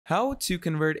How to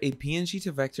convert a PNG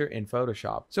to vector in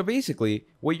Photoshop. So basically,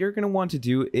 what you're going to want to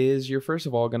do is you're first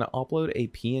of all going to upload a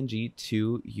PNG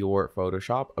to your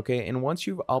Photoshop, okay? And once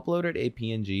you've uploaded a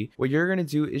PNG, what you're going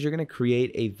to do is you're going to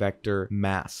create a vector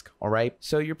mask, all right?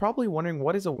 So you're probably wondering,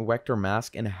 what is a vector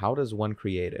mask and how does one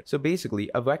create it? So basically,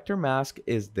 a vector mask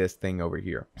is this thing over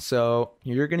here. So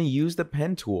you're going to use the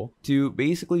pen tool to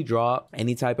basically draw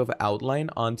any type of outline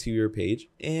onto your page.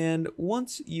 And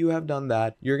once you have done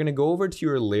that, you're going to go over to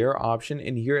your layer option,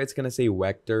 and here it's going to say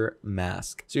vector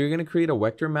mask. So you're going to create a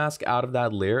vector mask out of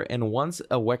that layer, and once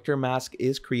a vector mask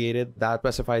is created, that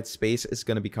specified space is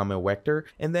going to become a vector,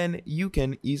 and then you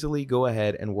can easily go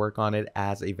ahead and work on it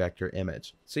as a vector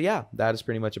image. So yeah, that is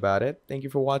pretty much about it. Thank you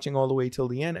for watching all the way till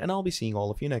the end, and I'll be seeing all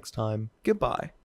of you next time. Goodbye.